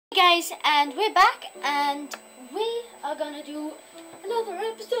guys, and we're back, and we are gonna do another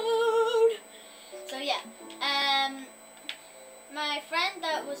episode. So yeah, my friend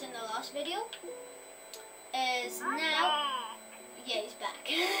that was in the last video is now, yeah, he's back.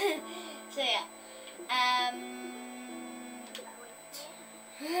 So yeah,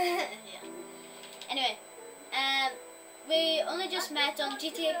 yeah. Anyway, we only just met on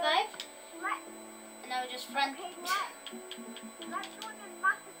GTA 5, and now we're just friends. Let's go in the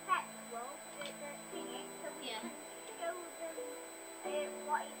Mass Effect world, the thingy, so we can show them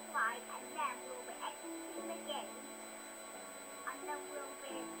what it's like, and then we'll be exiting the game, and then we'll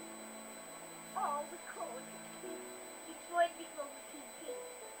be, or we could destroy this world with TNT.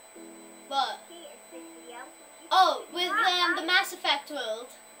 What? Here's this video. Oh, with the Mass Effect world.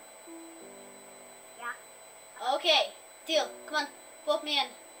 Yeah. Okay, deal. Come on, put me in.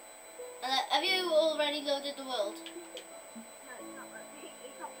 Have you already loaded the world?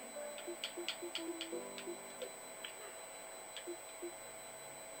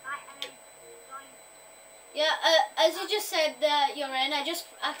 Yeah, as you just said that you're in, I just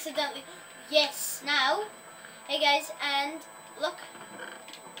accidentally, yes, now, hey guys, and look,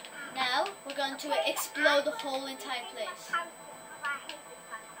 now we're going to explode the whole entire place.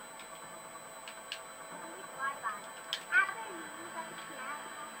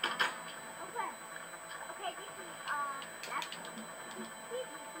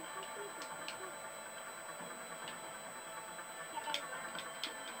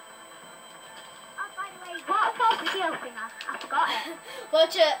 What about video thing? I forgot it.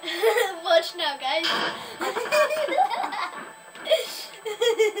 Watch it. Watch now, guys.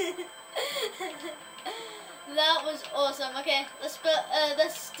 That was awesome. Okay,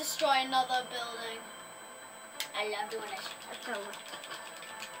 let's destroy another building. I love doing it.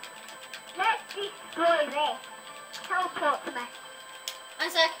 Let's destroy this. Teleport to me.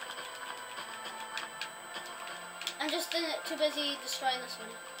 One sec. I'm just too busy destroying this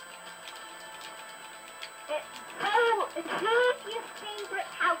one. So, choose your favourite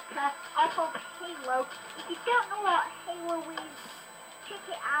character off of Halo. If you don't know what Halo is, check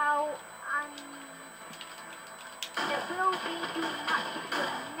it out, and it will be doing that video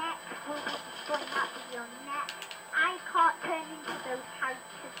next. We'll be destroying that video next. I can't turn into those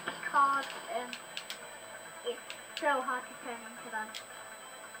characters because it's so hard to turn into them.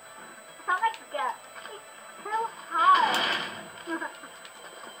 I sound like a girl. It's so hard.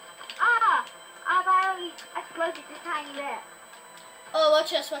 I've already exploded a tiny bit. Oh,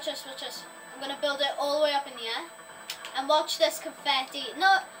 watch this, watch this, watch this. I'm gonna build it all the way up in the air. And watch this confetti.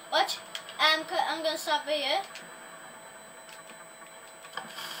 No, watch. I'm gonna stop right here.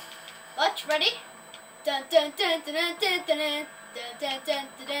 Watch, ready? Dun dun dun dun dun dun dun dun dun dun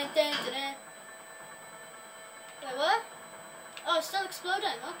dun dun dun. Wait, what? Oh, it's still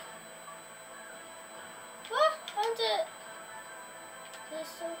exploding, look. What? How's it? It's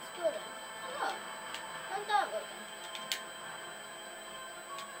still exploding. Oh, how's that working?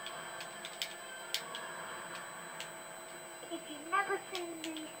 If you've never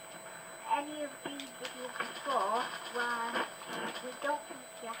seen any of these videos before, well, we don't think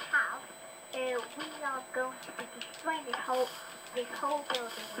you have, we are going to be destroying this whole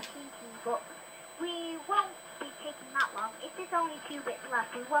building with TNT, but we won't be taking that long. If there's only 2 bits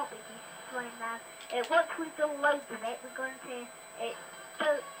left, we won't be destroying them. Once we've done loads of it, we're going to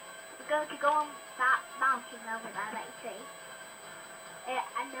go on that mountain over there that you see,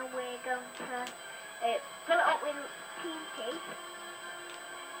 and then we're going to fill it up with TNT,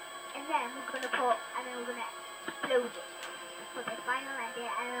 and then we're going to explode it for the final ending,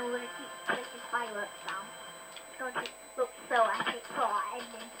 and then we're going to keep placing fireworks down. It's going to look so epic for our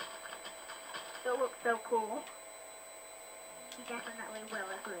ending. It'll look so cool. You definitely will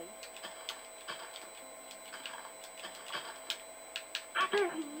agree. I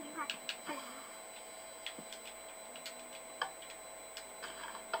believe that.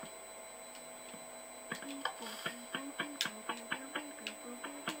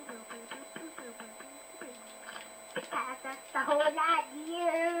 That's the whole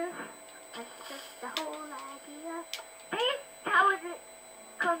idea. That's just the whole idea. These towers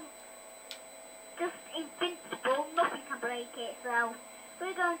come just invincible. Nothing can break it. So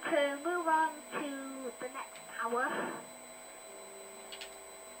we're going to move on to the next tower.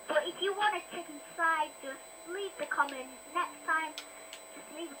 But if you want to check inside, just leave the comment. Next time, just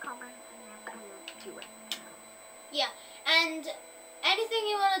leave a comment and then we'll do it. Yeah, and anything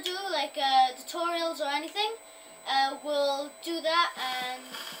you want to do, like tutorials or anything, we'll do that, and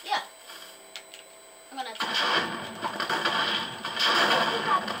yeah. I'm gonna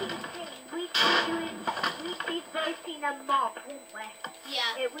we keep versing a mob, wouldn't we?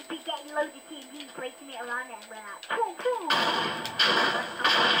 Yeah. It would be getting loads of TNT, placing it around it, and we're like, boom, boom.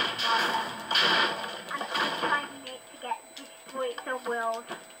 And trying it to destroy its own world.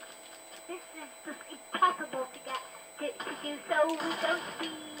 This is just impossible to get to do, so we're going to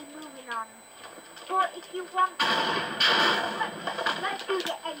be moving on. But if you want, let's do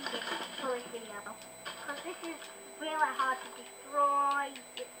the ending for this video, because this is really hard to destroy.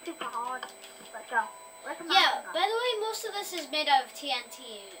 It's super hard. Let's go. Yeah, by the way, most of this is made out of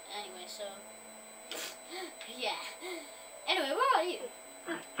TNT anyway, so yeah. Anyway, where are you?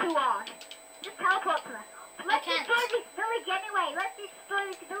 Just too hard. Just teleport to us. Let's destroy this village anyway. Let's destroy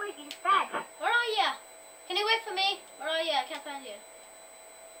this village instead. Where are you? Can you wait for me? Where are you? I can't find you.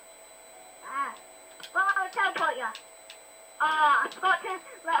 Well, I'll teleport you. I forgot to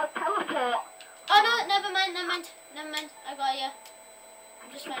let us teleport. Oh no, never mind. I got you.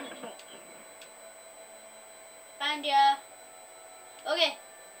 I'm just finding it. Found ya. Okay,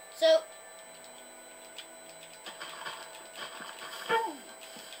 so. Boom.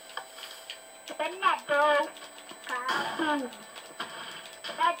 The netball. Boom.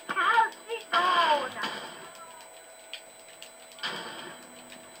 The house is gone.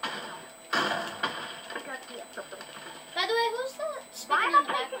 By the way, who's that speaking Why in am I the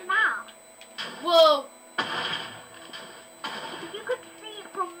background? pressing now? Whoa. If you could see it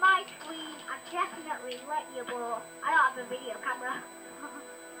from my screen, I'd definitely let you, but I don't have a video camera.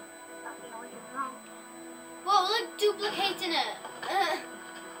 Something always is wrong. Whoa, we're like duplicating it.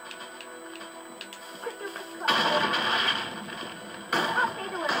 Could you control it? Let's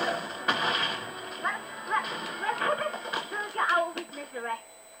do it. Let's put this villager out of his misery.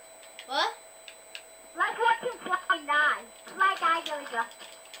 What? Let's watch him fly die. Fly die villager.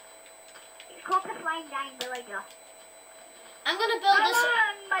 It's called the flying dying villager. I'm gonna build Come this.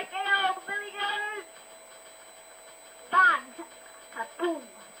 on, my fellow villagers! Bang! Boom!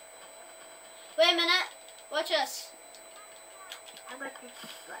 Wait a minute. Watch us. I'm going to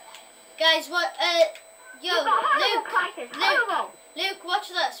destroy that. Guys, what? Yo, You've got horrible Luke. prices. Horrible! Luke, watch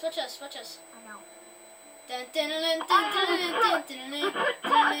this. Watch us. I know. Dun, dun, dun, dun, Put dun, a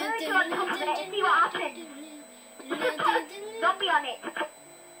villager on top of it and see what happens. Zombie on it.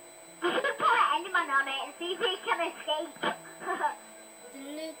 We should put an enderman on it and see if he can escape.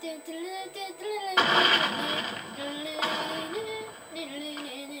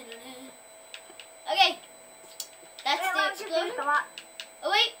 Okay, that's the explosion. Oh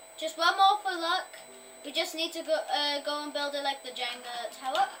wait, just one more for luck. We just need to go and build it like the Jenga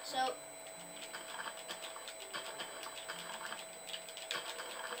tower. So.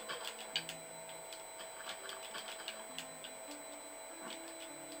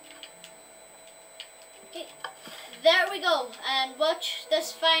 Okay, there we go, and watch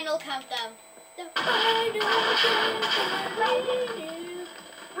this final countdown. The final countdown.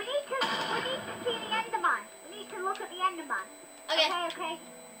 We need to see the enderman. We need to look at the enderman. Okay. Okay.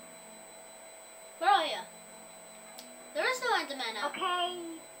 Where are you? There is no Enderman now. Okay.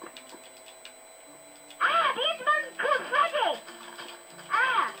 The enderman's called Freddy.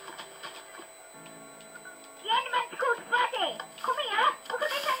 The enderman's called Freddy. Come here. Look at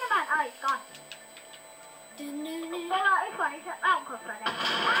this enderman. Oh, he's gone. Well, this one is that one called Freddy. I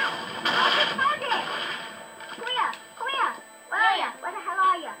just found it. Come here. Where are you? Where the hell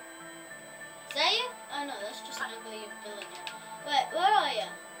are you? Is that you? Oh no, that's just an ugly villager. Wait, where are you?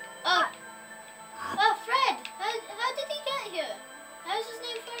 Oh, Fred! How did he get here? How's his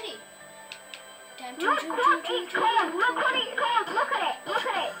name Freddy? Look what it's called. Look what it's called. Look at it.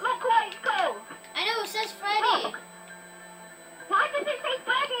 Look what it's called. I know, it says Freddy. Look. Why does it say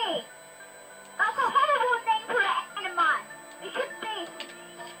Freddy? That's a horrible name for an enderman. It should be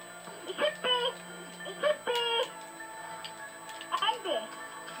Andy.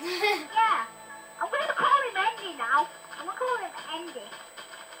 Yeah. I'm going to call him Andy now. I'm going to call him Andy.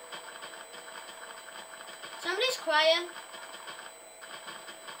 Somebody's crying.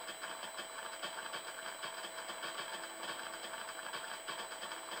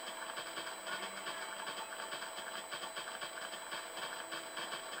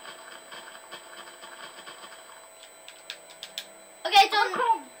 Okay, don't.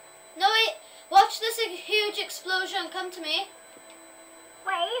 No, wait. Watch this huge explosion. Come to me.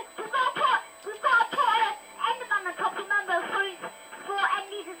 Wait, we've got to put an enderman on top, remember, for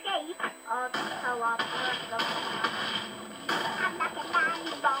Andy's escape. Oh, that's so awesome. I'm like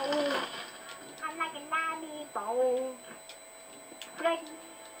a nanny bowl. Friend,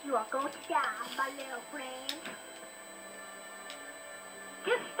 you are going to die, my little friend.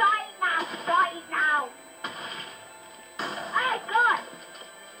 Just start it now. Oh, God.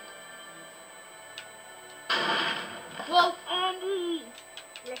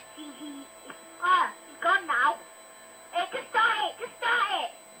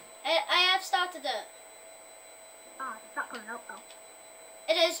 go.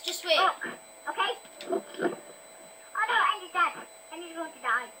 It is, just wait. Look, okay? Oh no, Andy's dead. Andy's going to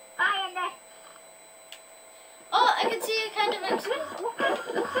die. Bye, Andy. Oh, I can see you kind of explode.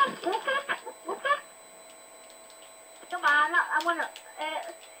 Come on, I wanna,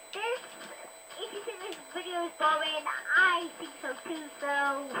 this, if you think this video is boring, I think so too, so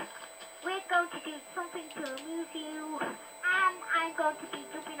we're going to do something to amuse you, and I'm going to be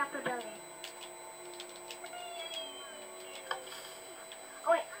jumping off the building.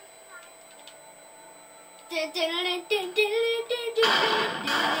 Oh wait. Let me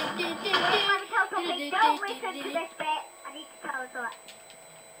tell something, don't listen to this bit, I need to tell us what.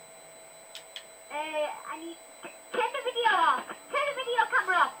 I need